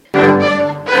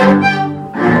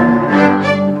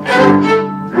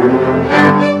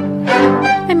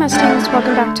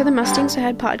to the Mustangs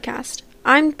Ahead podcast.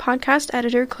 I'm podcast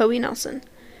editor Chloe Nelson.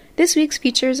 This week's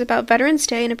feature is about Veterans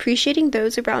Day and appreciating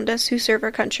those around us who serve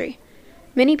our country.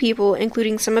 Many people,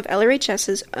 including some of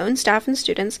LRHS's own staff and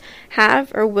students,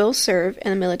 have or will serve in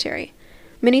the military.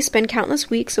 Many spend countless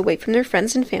weeks away from their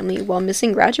friends and family while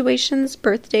missing graduations,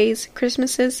 birthdays,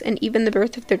 Christmases, and even the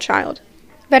birth of their child.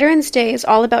 Veterans Day is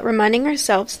all about reminding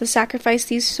ourselves the sacrifice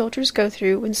these soldiers go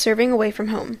through when serving away from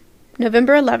home.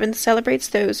 November 11th celebrates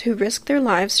those who risk their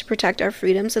lives to protect our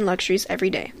freedoms and luxuries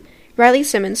every day. Riley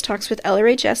Simmons talks with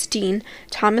LRHS Dean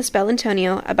Thomas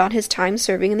Bellantonio about his time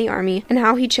serving in the Army and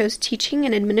how he chose teaching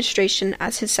and administration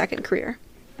as his second career.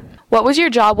 What was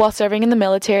your job while serving in the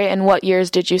military, and what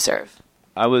years did you serve?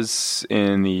 I was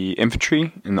in the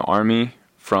infantry in the Army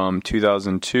from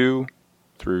 2002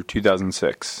 through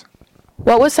 2006.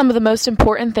 What was some of the most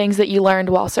important things that you learned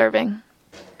while serving?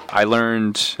 I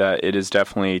learned that it is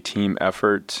definitely a team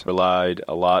effort. Relied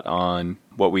a lot on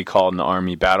what we called in the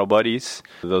Army battle buddies.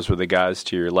 Those were the guys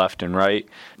to your left and right,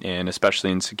 and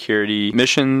especially in security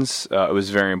missions, it was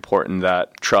very important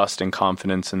that trust and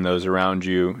confidence in those around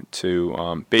you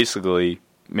to basically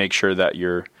make sure that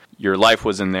your life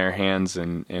was in their hands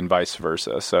and vice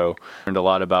versa. So I learned a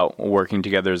lot about working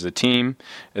together as a team,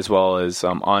 as well as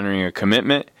honoring a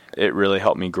commitment. It really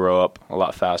helped me grow up a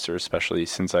lot faster, especially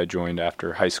since I joined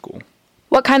after high school.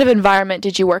 What kind of environment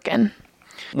did you work in?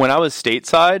 When I was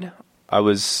stateside, I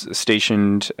was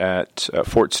stationed at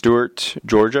Fort Stewart,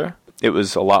 Georgia. It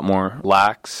was a lot more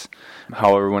lax.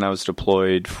 However, when I was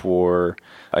deployed for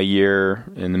a year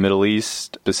in the Middle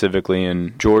East, specifically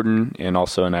in Jordan and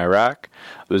also in Iraq,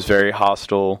 it was very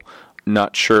hostile.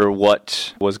 Not sure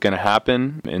what was going to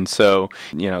happen, and so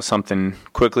something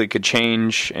quickly could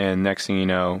change, and next thing you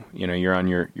know you're on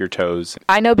your toes.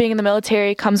 I know being in the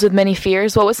military comes with many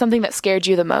fears. What was something that scared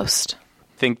you the most?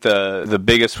 I think the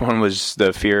biggest one was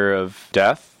the fear of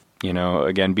death.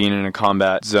 Again, being in a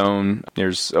combat zone,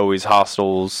 there's always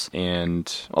hostiles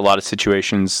and a lot of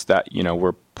situations that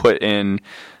were put in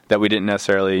that we didn't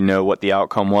necessarily know what the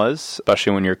outcome was,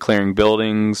 especially when you're clearing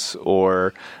buildings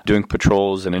or doing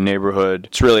patrols in a neighborhood.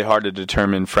 It's really hard to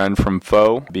determine friend from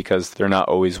foe because they're not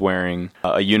always wearing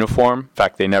a uniform. In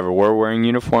fact, they never were wearing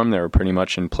uniform. They were pretty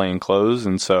much in plain clothes.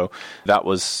 And so that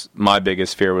was my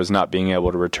biggest fear, was not being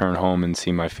able to return home and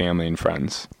see my family and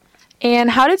friends.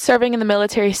 And how did serving in the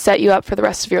military set you up for the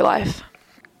rest of your life?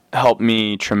 Helped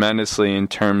me tremendously in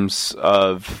terms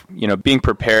of being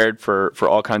prepared for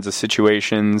all kinds of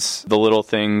situations, the little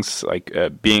things like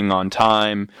being on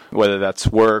time, whether that's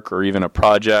work or even a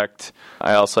project.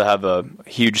 I also have a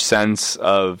huge sense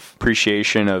of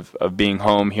appreciation of being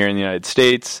home here in the United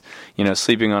States,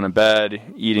 sleeping on a bed,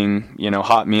 eating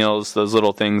hot meals, those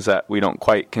little things that we don't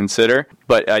quite consider.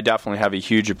 But I definitely have a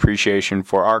huge appreciation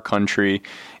for our country,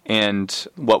 and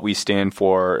what we stand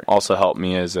for also helped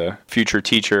me as a future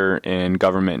teacher in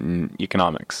government and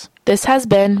economics. This has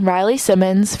been Riley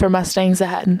Simmons for Mustangs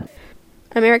Ahead.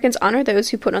 Americans honor those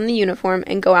who put on the uniform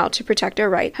and go out to protect our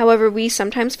rights. However, we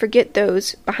sometimes forget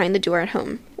those behind the door at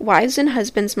home. Wives and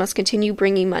husbands must continue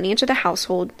bringing money into the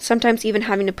household, sometimes even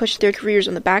having to push their careers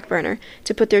on the back burner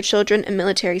to put their children and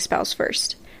military spouse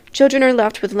first. Children are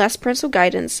left with less parental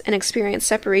guidance and experience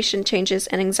separation changes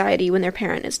and anxiety when their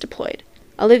parent is deployed.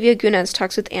 Olivia Gunas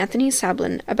talks with Anthony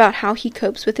Sablin about how he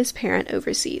copes with his parent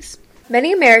overseas.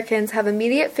 Many Americans have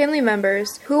immediate family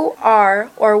members who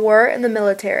are or were in the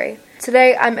military.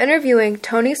 Today, I'm interviewing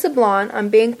Tony Sablon on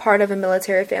being part of a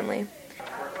military family.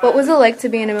 What was it like to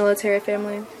be in a military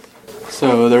family?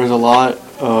 So there was a lot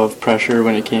of pressure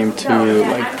when it came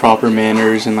to proper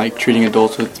manners and treating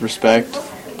adults with respect.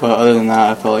 But other than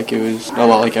that, I felt like it was a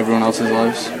lot like everyone else's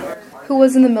lives. Who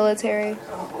was in the military?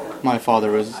 My father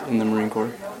was in the Marine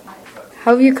Corps.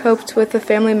 How have you coped with a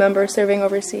family member serving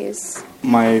overseas?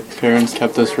 My parents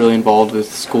kept us really involved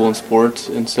with school and sports,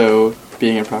 and so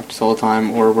being at practice all the time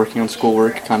or working on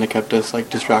schoolwork kind of kept us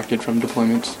distracted from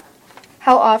deployments.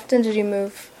 How often did you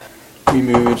move? We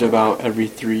moved about every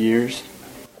 3 years.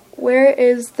 Where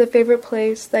is the favorite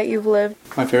place that you've lived?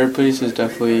 My favorite place is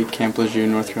definitely Camp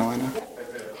Lejeune, North Carolina.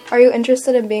 Are you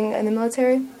interested in being in the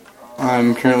military?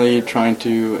 I'm currently trying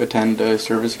to attend a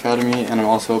service academy, and I'm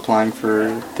also applying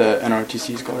for the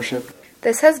NRTC scholarship.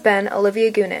 This has been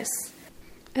Olivia Gunas.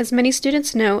 As many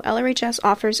students know, LRHS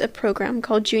offers a program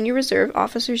called Junior Reserve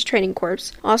Officers Training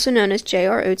Corps, also known as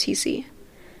JROTC.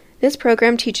 This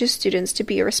program teaches students to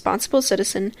be a responsible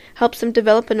citizen, helps them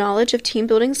develop a knowledge of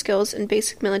team-building skills and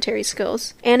basic military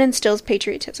skills, and instills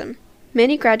patriotism.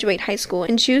 Many graduate high school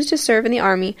and choose to serve in the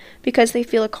Army because they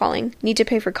feel a calling, need to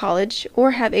pay for college,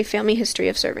 or have a family history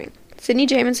of serving. Sidney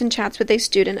Jamison chats with a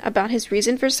student about his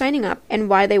reason for signing up and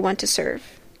why they want to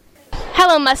serve.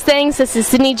 Hello, Mustangs. This is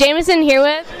Sydney Jameson here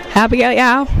with Abigail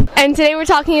Yao. And today we're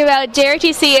talking about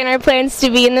JROTC and our plans to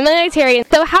be in the military.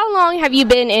 So how long have you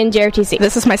been in JROTC?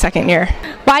 This is my second year.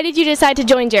 Why did you decide to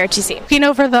join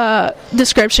JROTC? For the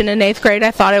description in 8th grade,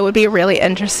 I thought it would be really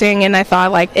interesting, and I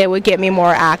thought it would get me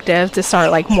more active to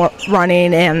start more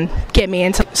running and get me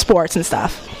into sports and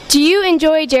stuff. Do you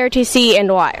enjoy JROTC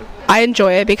and why? I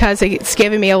enjoy it because it's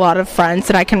giving me a lot of friends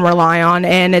that I can rely on,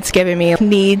 and it's giving me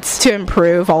needs to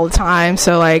improve all the time.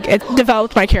 So it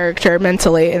developed my character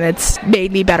mentally, and it's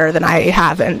made me better than I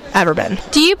haven't ever been.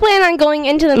 Do you plan on going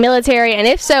into the military, and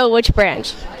if so, which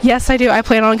branch? Yes, I do. I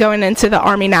plan on going into the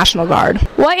Army National Guard.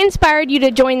 What inspired you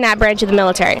to join that branch of the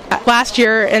military? Last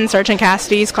year in Sergeant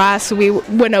Cassidy's class, we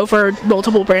went over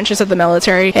multiple branches of the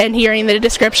military, and hearing the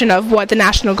description of what the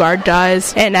National Guard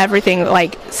does and everything,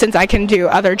 since I can do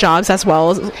other jobs as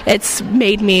well, it's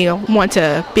made me want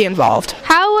to be involved.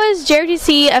 How has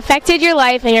JROTC affected your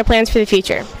life and your plans for the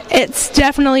future? It's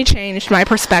definitely changed my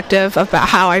perspective about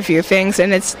how I view things,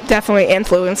 and it's definitely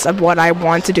influenced of what I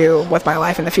want to do with my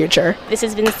life in the future. This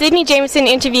has been Sydney Jameson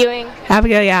interviewing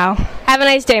Abigail Yao. Have a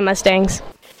nice day, Mustangs.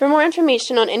 For more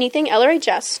information on anything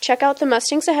LRHS, check out the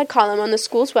Mustangs Ahead column on the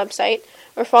school's website,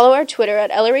 or follow our Twitter at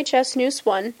LRHS News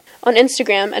 1, on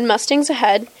Instagram at Mustangs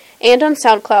Ahead, and on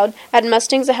SoundCloud at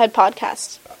Mustangs Ahead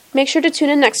Podcast. Make sure to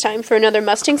tune in next time for another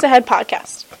Mustangs Ahead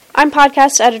podcast. I'm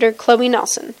podcast editor Chloe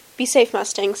Nelson. Be safe,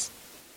 Mustangs.